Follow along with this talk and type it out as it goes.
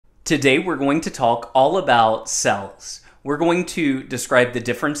Today we're going to talk all about cells. We're going to describe the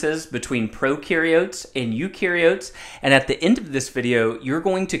differences between prokaryotes and eukaryotes, and at the end of this video you're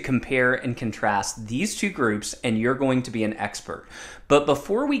going to compare and contrast these two groups and you're going to be an expert. But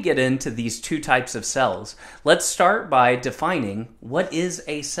before we get into these two types of cells, let's start by defining what is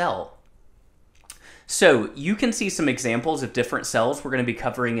a cell. So you can see some examples of different cells we're going to be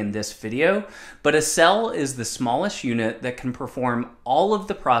covering in this video, but a cell is the smallest unit that can perform all of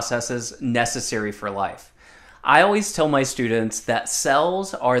the processes necessary for life. I always tell my students that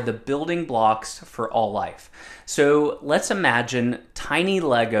cells are the building blocks for all life. So let's imagine tiny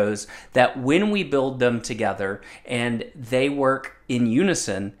Legos that when we build them together and they work in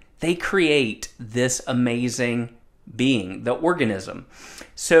unison, they create this amazing being, the organism.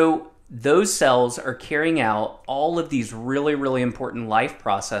 So those cells are carrying out all of these really important life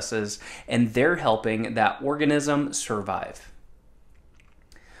processes, and they're helping that organism survive.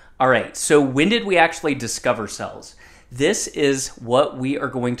 All right, so when did we actually discover cells? This is what we are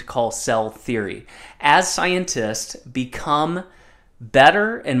going to call cell theory. As scientists become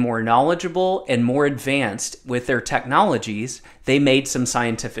better and more knowledgeable and more advanced with their technologies, they made some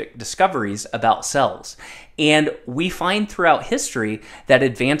scientific discoveries about cells. And we find throughout history that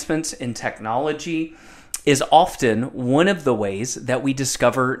advancements in technology is often one of the ways that we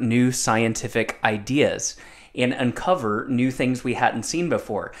discover new scientific ideas and uncover new things we hadn't seen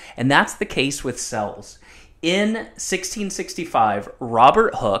before. And that's the case with cells. In 1665,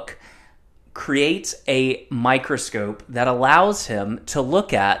 Robert Hooke creates a microscope that allows him to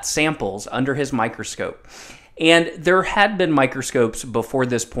look at samples under his microscope. And there had been microscopes before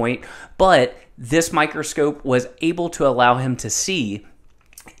this point, but this microscope was able to allow him to see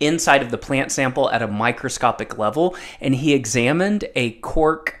inside of the plant sample at a microscopic level, and he examined a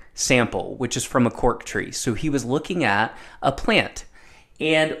cork sample, which is from a cork tree. So he was looking at a plant.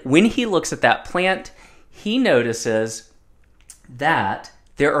 And when he looks at that plant, he notices that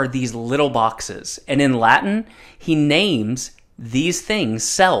there are these little boxes. And in Latin, he names these things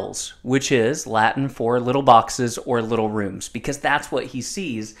cells, which is Latin for little boxes or little rooms, because that's what he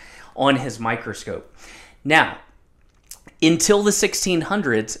sees on his microscope. Now, until the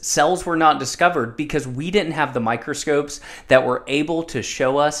 1600s, cells were not discovered because we didn't have the microscopes that were able to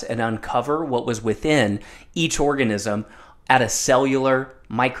show us and uncover what was within each organism at a cellular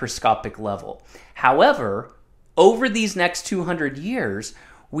microscopic level. However, over these next 200 years,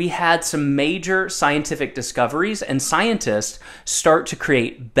 we had some major scientific discoveries, and scientists start to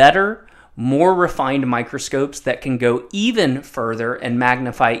create better, more refined microscopes that can go even further and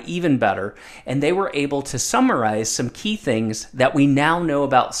magnify even better. And they were able to summarize some key things that we now know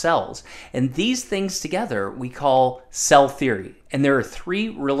about cells. And these things together we call cell theory. And there are three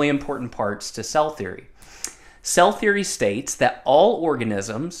really important parts to cell theory. Cell theory states that all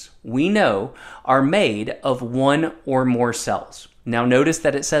organisms we know are made of one or more cells. Now notice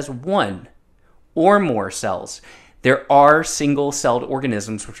that it says one or more cells. There are single-celled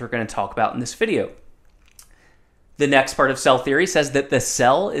organisms, which we're going to talk about in this video. The next part of cell theory says that the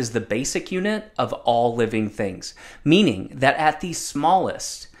cell is the basic unit of all living things, meaning that at the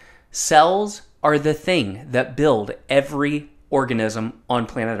smallest, cells are the thing that build every organism on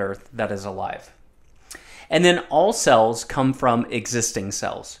planet Earth that is alive. And then all cells come from existing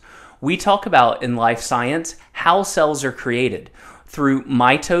cells. We talk about in life science how cells are created through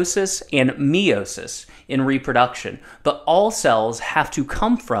mitosis and meiosis in reproduction. But all cells have to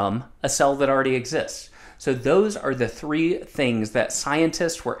come from a cell that already exists. So those are the three things that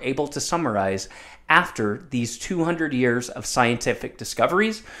scientists were able to summarize after these 200 years of scientific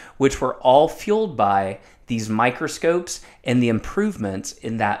discoveries, which were all fueled by these microscopes and the improvements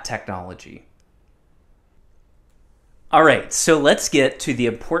in that technology. All right, so let's get to the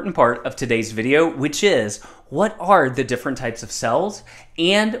important part of today's video, which is what are the different types of cells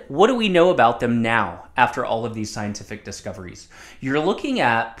and what do we know about them now after all of these scientific discoveries? You're looking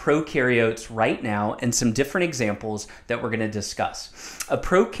at prokaryotes right now and some different examples that we're going to discuss. A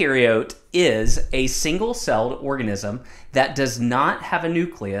prokaryote is a single-celled organism that does not have a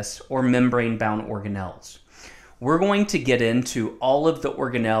nucleus or membrane-bound organelles. We're going to get into all of the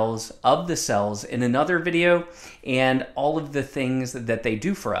organelles of the cells in another video and all of the things that they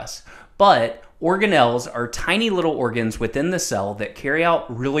do for us. But organelles are tiny little organs within the cell that carry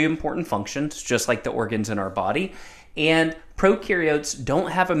out really important functions, just like the organs in our body. And prokaryotes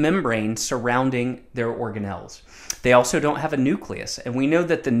don't have a membrane surrounding their organelles. They also don't have a nucleus. And we know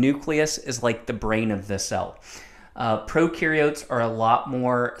that the nucleus is like the brain of the cell. Prokaryotes are a lot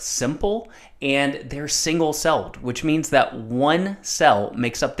more simple and they're single-celled, which means that one cell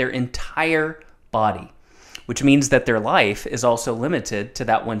makes up their entire body. which means that their life is also limited to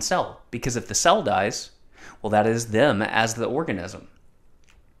that one cell, because if the cell dies, well, that is them as the organism.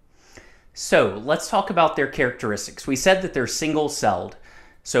 So let's talk about their characteristics. We said that they're single-celled.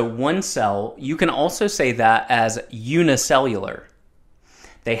 So one cell, you can also say that as unicellular.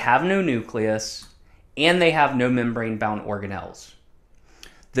 They have no nucleus, and they have no membrane-bound organelles.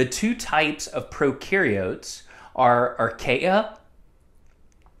 The two types of prokaryotes are archaea,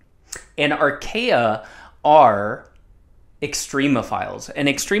 and archaea are extremophiles. And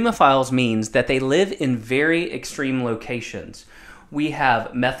extremophiles means that they live in very extreme locations. We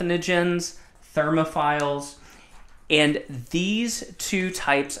have methanogens, thermophiles, and these two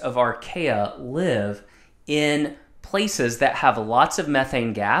types of archaea live in places that have lots of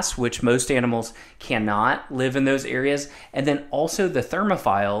methane gas, which most animals cannot live in those areas. And then also the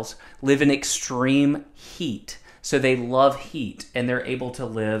thermophiles live in extreme heat. So they love heat, and they're able to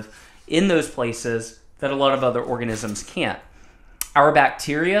live in those places that a lot of other organisms can't. Our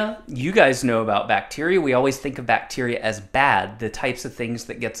bacteria, you guys know about bacteria. We always think of bacteria as bad, the types of things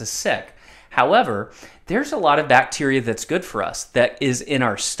that gets us sick. However, there's a lot of bacteria that's good for us, that is in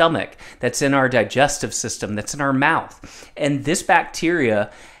our stomach, that's in our digestive system, that's in our mouth. And this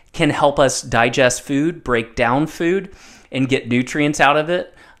bacteria can help us digest food, break down food, and get nutrients out of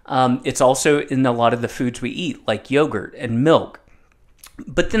it. It's also in a lot of the foods we eat, like yogurt and milk.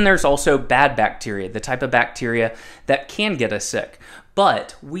 But then there's also bad bacteria, the type of bacteria that can get us sick.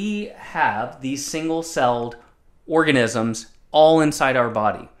 But we have these single-celled organisms all inside our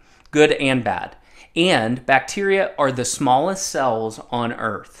body, good and bad. And bacteria are the smallest cells on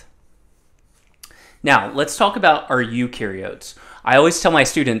Earth. Now, let's talk about our eukaryotes. I always tell my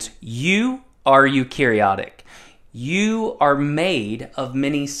students, you are eukaryotic. You are made of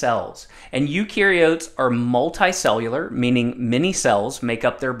many cells. And eukaryotes are multicellular, meaning many cells make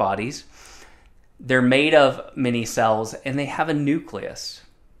up their bodies. They're made of many cells, and they have a nucleus.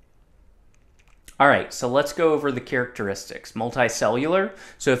 All right, so let's go over the characteristics. Multicellular,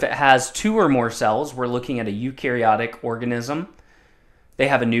 so if it has two or more cells, we're looking at a eukaryotic organism. They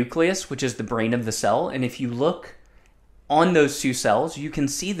have a nucleus, which is the brain of the cell, and if you look on those two cells, you can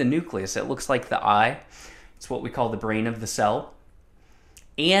see the nucleus. It looks like the eye. It's what we call the brain of the cell.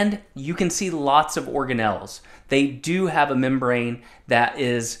 And you can see lots of organelles. They do have a membrane that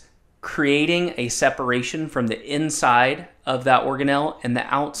is creating a separation from the inside of that organelle and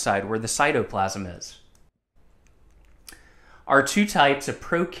the outside where the cytoplasm is. Our two types of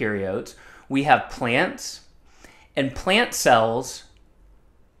prokaryotes, we have plants, and plant cells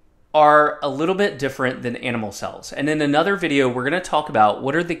are a little bit different than animal cells. And in another video, we're going to talk about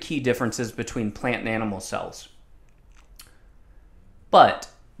what are the key differences between plant and animal cells. But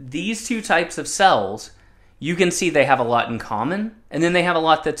these two types of cells, you can see they have a lot in common, and then they have a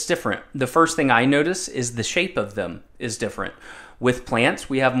lot that's different. The first thing I notice is the shape of them is different. With plants,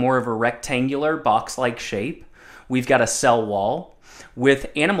 we have more of a rectangular box-like shape. We've got a cell wall.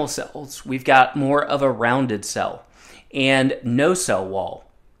 With animal cells, we've got more of a rounded cell and no cell wall.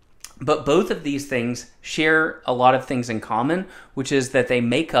 But both of these things share a lot of things in common, which is that they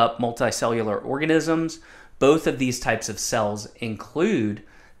make up multicellular organisms. Both of these types of cells include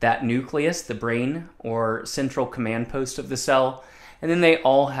that nucleus, the brain or central command post of the cell, and then they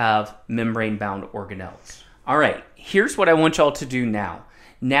all have membrane-bound organelles. All right, here's what I want y'all to do now.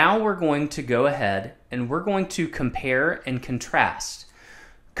 Now we're going to go ahead and we're going to compare and contrast.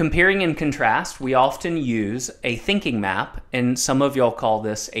 Comparing and contrast, we often use a thinking map, and some of y'all call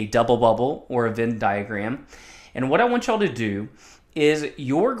this a double bubble or a Venn diagram. And what I want y'all to do is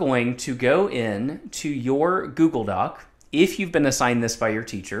you're going to go in to your Google Doc, if you've been assigned this by your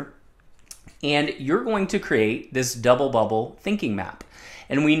teacher, and you're going to create this double bubble thinking map.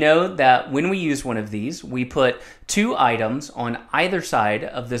 And we know that when we use one of these, we put two items on either side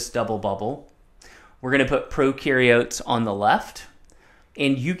of this double bubble. We're going to put prokaryotes on the left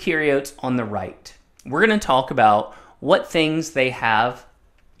and eukaryotes on the right. We're going to talk about what things they have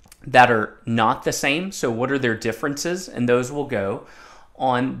that are not the same. So what are their differences? And those will go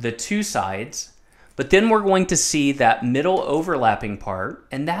on the two sides. But then we're going to see that middle overlapping part,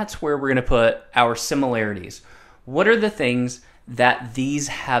 and that's where we're going to put our similarities. What are the things that these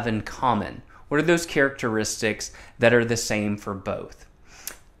have in common? What are those characteristics that are the same for both?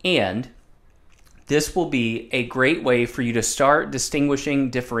 And this will be a great way for you to start distinguishing,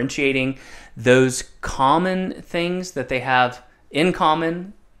 differentiating those common things that they have in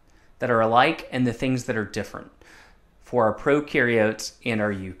common that are alike and the things that are different for our prokaryotes and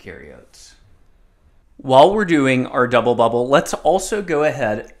our eukaryotes. While we're doing our double bubble, let's also go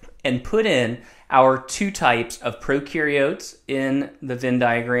ahead and put in our two types of prokaryotes in the Venn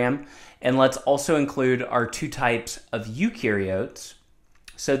diagram And let's also include our 2 types of eukaryotes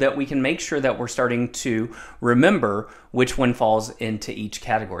so that we can make sure that we're starting to remember which one falls into each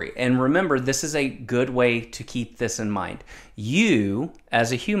category. And remember, this is a good way to keep this in mind. You,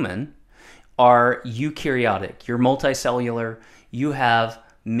 as a human, are eukaryotic. You're multicellular. You have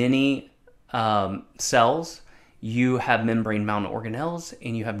many cells. You have membrane-bound organelles,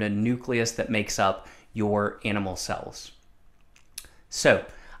 and you have the nucleus that makes up your animal cells. So,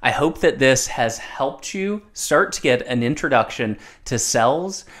 I hope that this has helped you start to get an introduction to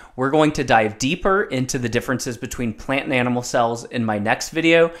cells. We're going to dive deeper into the differences between plant and animal cells in my next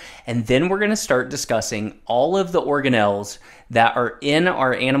video, and then we're going to start discussing all of the organelles that are in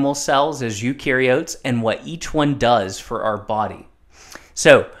our animal cells as eukaryotes and what each one does for our body.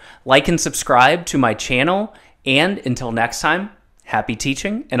 So, like and subscribe to my channel, and until next time, happy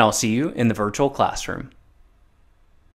teaching, and I'll see you in the virtual classroom.